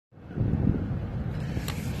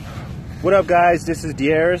What up, guys? This is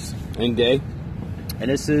Dierz. And Day.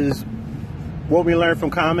 And this is what we learned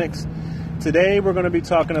from comics. Today, we're going to be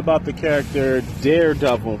talking about the character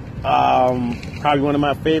Daredevil. Probably one of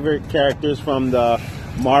my favorite characters from the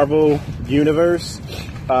Marvel Universe.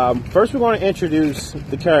 First, we're going to introduce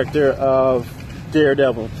the character of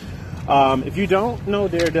Daredevil. If you don't know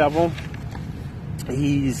Daredevil,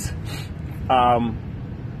 he's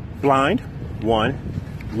blind, one,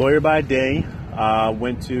 lawyer by day,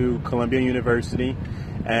 went to Columbia University,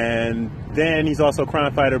 and then he's also a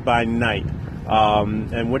crime fighter by night.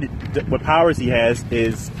 And what powers he has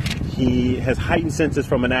is he has heightened senses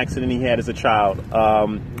from an accident he had as a child.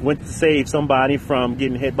 Went to save somebody from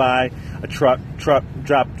getting hit by a truck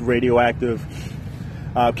dropped radioactive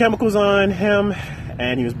chemicals on him,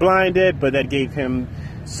 and he was blinded, but that gave him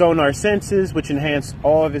sonar senses, which enhanced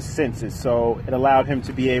all of his senses. So it allowed him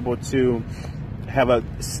to be able to have a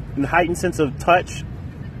heightened sense of touch,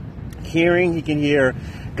 hearing. He can hear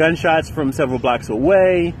gunshots from several blocks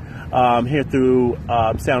away, hear through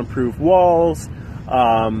soundproof walls.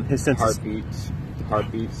 His senses,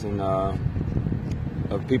 heartbeats, and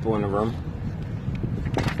of people in the room.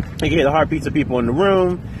 He can hear the heartbeats of people in the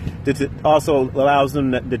room. It also allows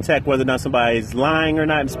them to detect whether or not somebody is lying or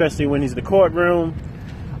not, especially when he's in the courtroom.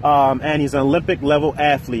 And he's an Olympic level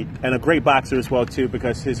athlete and a great boxer as well too,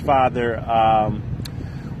 because his father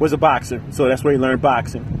was a boxer, so that's where he learned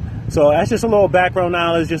boxing. So that's just a little background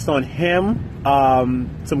knowledge just on him.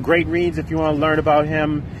 Some great reads if you want to learn about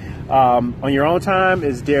him on your own time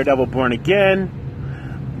is Daredevil Born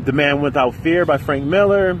Again, The Man Without Fear by Frank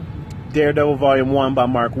Miller, Daredevil Volume 1 by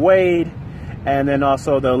Mark Waid, and then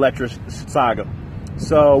also the Elektra Saga.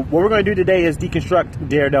 So what we're going to do today is deconstruct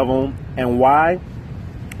Daredevil and why.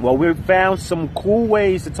 Well, we've found some cool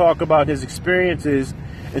ways to talk about his experiences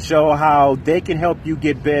and show how they can help you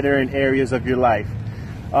get better in areas of your life.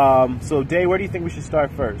 So, Dave, where do you think we should start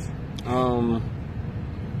first?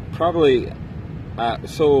 Probably,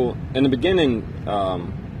 so in the beginning,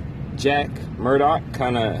 Jack Murdock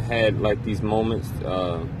kind of had like these moments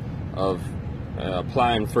of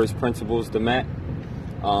applying first principles to Matt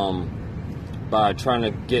by trying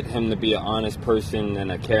to get him to be an honest person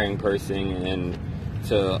and a caring person and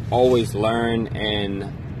to always learn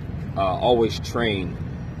and always train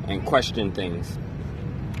and question things,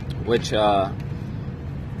 which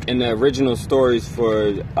in the original stories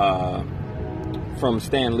from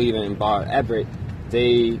Stan Lee and Bob Everett,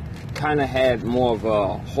 they kind of had more of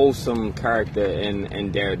a wholesome character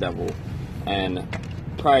in Daredevil. And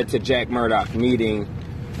prior to Jack Murdock meeting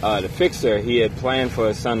the Fixer, he had planned for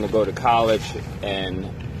his son to go to college,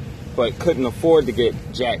 but couldn't afford to get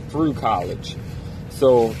Jack through college.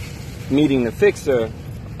 So meeting the Fixer,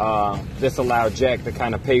 this allowed Jack to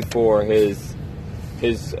kind of pay for his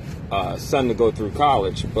son to go through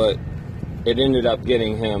college, but it ended up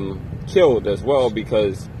getting him killed as well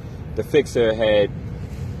because the Fixer had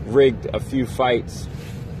rigged a few fights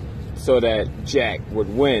so that Jack would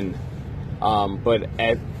win. But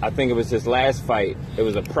I think it was his last fight, it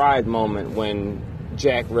was a pride moment when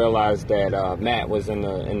Jack realized that Matt was in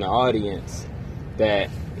the audience, that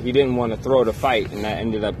he didn't want to throw the fight, and that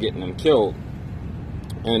ended up getting him killed.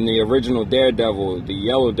 And the original Daredevil, the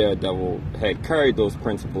Yellow Daredevil, had carried those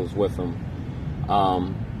principles with him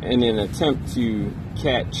in an attempt to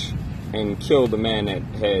catch and kill the man that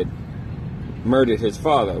had murdered his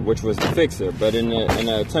father, which was the Fixer. But in an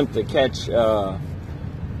attempt to catch the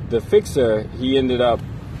Fixer, he ended up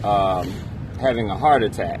having a heart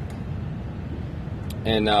attack.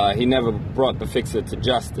 And he never brought the Fixer to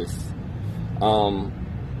justice.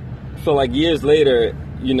 So like years later,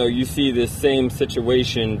 you know, you see this same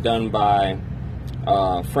situation done by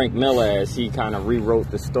Frank Miller as he kind of rewrote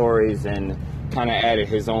the stories and kind of added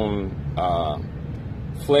his own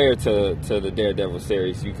flair to the Daredevil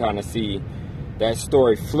series. You kind of see that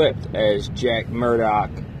story flipped as Jack Murdock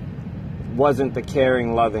wasn't the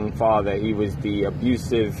caring, loving father. He was the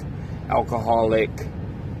abusive, alcoholic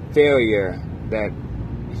failure that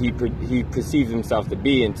he perceived himself to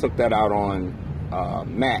be, and took that out on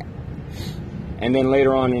Matt. And then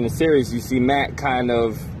later on in the series, you see Matt kind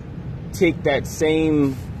of take that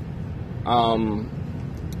same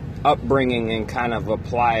upbringing and kind of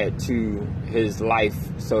apply it to his life,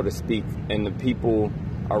 so to speak, and the people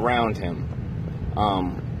around him.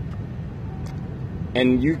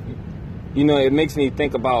 And you know, it makes me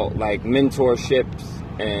think about like mentorships,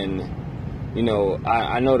 and you know,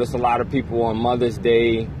 I notice a lot of people on Mother's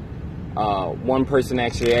Day. One person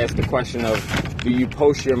actually asked the question of, do you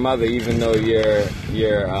post your mother even though your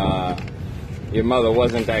mother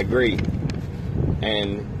wasn't that great?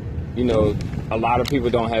 And you know, a lot of people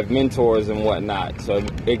don't have mentors and whatnot. So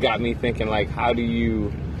it got me thinking, like, how do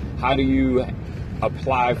you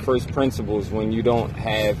apply first principles when you don't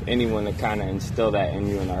have anyone to kind of instill that in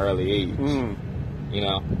you in an early age? You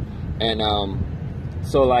know? And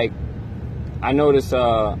so, like, I notice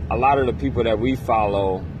a lot of the people that we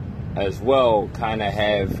follow as well kind of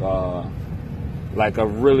have like a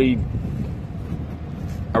really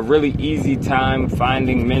easy time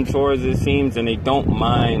finding mentors, it seems, and they don't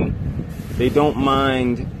mind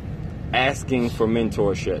asking for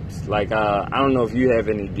mentorships. Like, I don't know if you have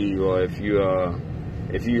any, D, or if you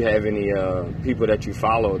have any people that you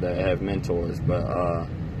follow that have mentors, but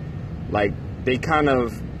like, they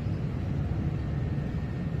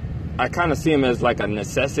I kind of see them as like a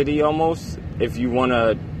necessity almost. If you want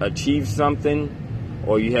to achieve something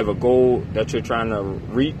or you have a goal that you're trying to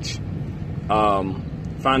reach,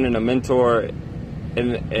 finding a mentor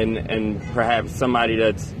and perhaps somebody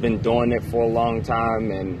that's been doing it for a long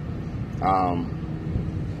time, and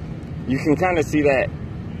you can kind of see that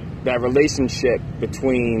relationship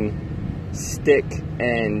between Stick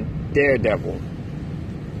and Daredevil,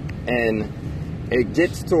 and it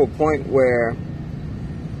gets to a point where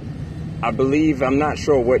I'm not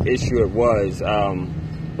sure what issue it was,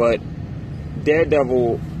 but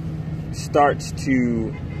Daredevil starts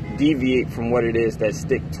to deviate from what it is that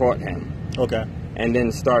Stick taught him. Okay. And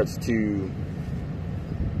then starts to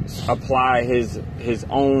apply his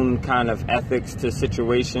own kind of ethics to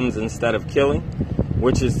situations instead of killing,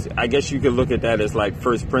 which is, I guess you could look at that as like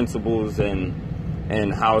first principles and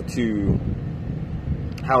how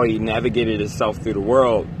he navigated himself through the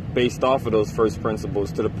world based off of those first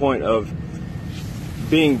principles, to the point of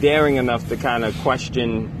being daring enough to kind of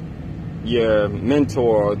question your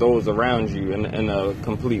mentor or those around you in a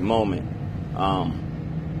complete moment. I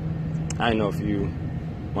don't know if you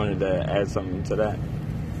wanted to add something to that.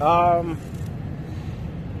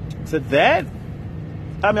 To that,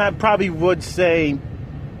 I mean, I probably would say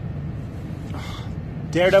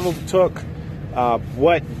Daredevil took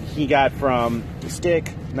what he got from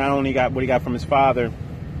Stick, not only got what he got from his father,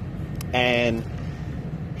 and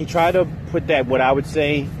he tried to put that, what I would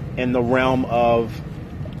say, in the realm of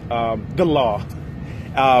the law.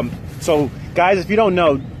 So, guys, if you don't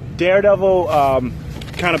know, Daredevil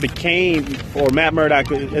kind of became, or Matt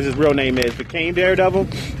Murdock, as his real name is, became Daredevil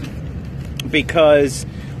because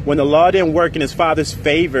when the law didn't work in his father's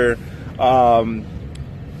favor,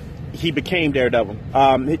 he became Daredevil.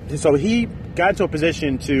 So he got into a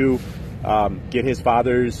position to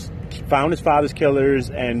found his father's killers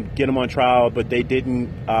and get them on trial, but they didn't.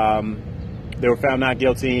 They were found not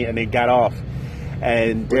guilty, and they got off.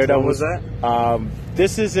 And Which Daredevil one was that?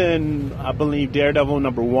 This is in, I believe, Daredevil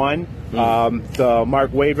 #1, the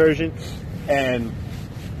Mark Waid version, and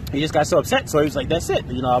he just got so upset. So he was like, "That's it,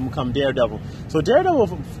 I'm gonna become Daredevil." So Daredevil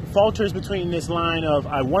falters between this line of,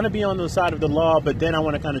 I want to be on the side of the law, but then I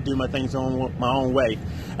want to kind of do my things my own way.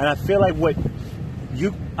 And I feel like what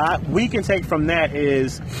we can take from that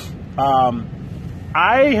is,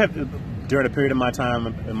 I have, during a period of my time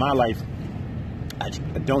in my life, I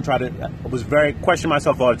was very question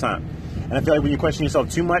myself all the time. And I feel like when you question yourself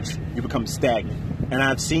too much, you become stagnant. And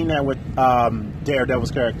I've seen that with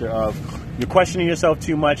Daredevil's character of, you're questioning yourself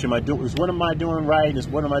too much. What am I doing right?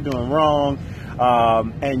 What am I doing wrong?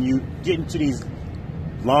 And you get into these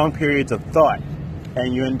long periods of thought,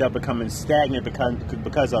 and you end up becoming stagnant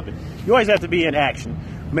because of it. You always have to be in action.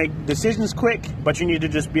 Make decisions quick, but you need to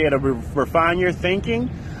just be able to refine your thinking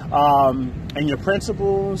and your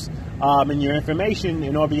principles and your information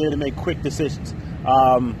in order to be able to make quick decisions.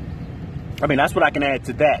 That's what I can add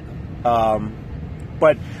to that.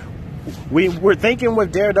 But we're thinking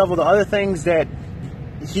with Daredevil, the other things that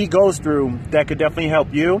he goes through that could definitely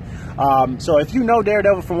help you. So if you know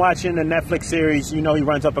Daredevil from watching the Netflix series, he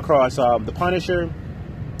runs up across the Punisher,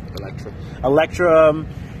 Elektra,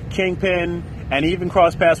 Kingpin, and even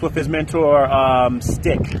cross paths with his mentor,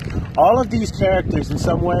 Stick. All of these characters in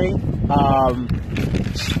some way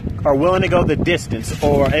are willing to go the distance,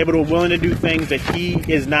 or willing to do things that he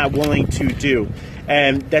is not willing to do.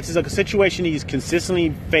 And that's just a situation he's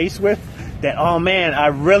consistently faced with, that, oh man, I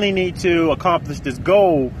really need to accomplish this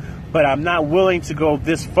goal, but I'm not willing to go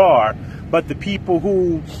this far. But the people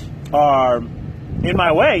who are in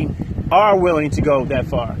my way are willing to go that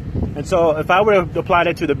far. And so if I were to apply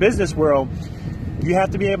that to the business world, you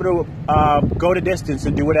have to be able to go the distance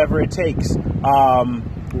and do whatever it takes.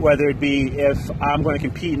 Whether it be if I'm going to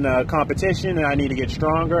compete in a competition and I need to get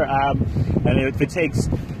stronger, and if it takes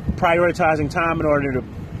prioritizing time in order to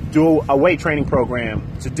do a weight training program,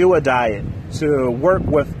 to do a diet, to work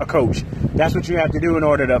with a coach, that's what you have to do in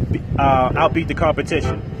order to outbeat the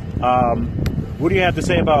competition. What do you have to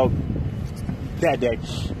say about that day?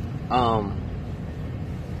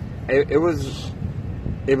 It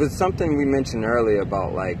was something we mentioned earlier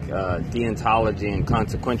about like deontology and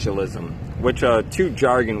consequentialism, which are two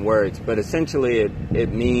jargon words, but essentially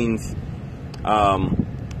it means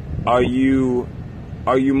are you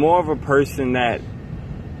more of a person that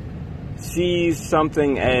sees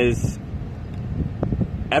something as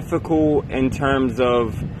ethical in terms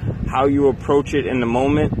of how you approach it in the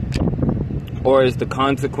moment, or is the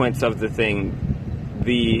consequence of the thing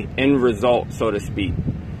the end result, so to speak,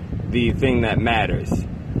 the thing that matters?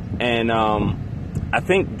 And I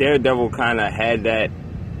think Daredevil kind of had that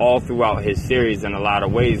all throughout his series in a lot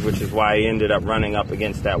of ways, which is why he ended up running up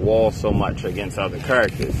against that wall so much against other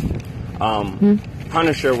characters.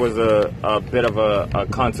 Punisher was a bit of a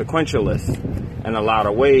consequentialist in a lot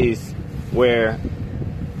of ways, where,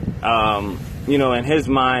 in his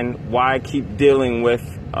mind, why keep dealing with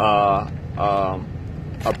a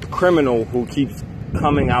criminal who keeps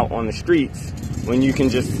coming out on the streets when you can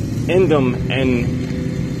just end them and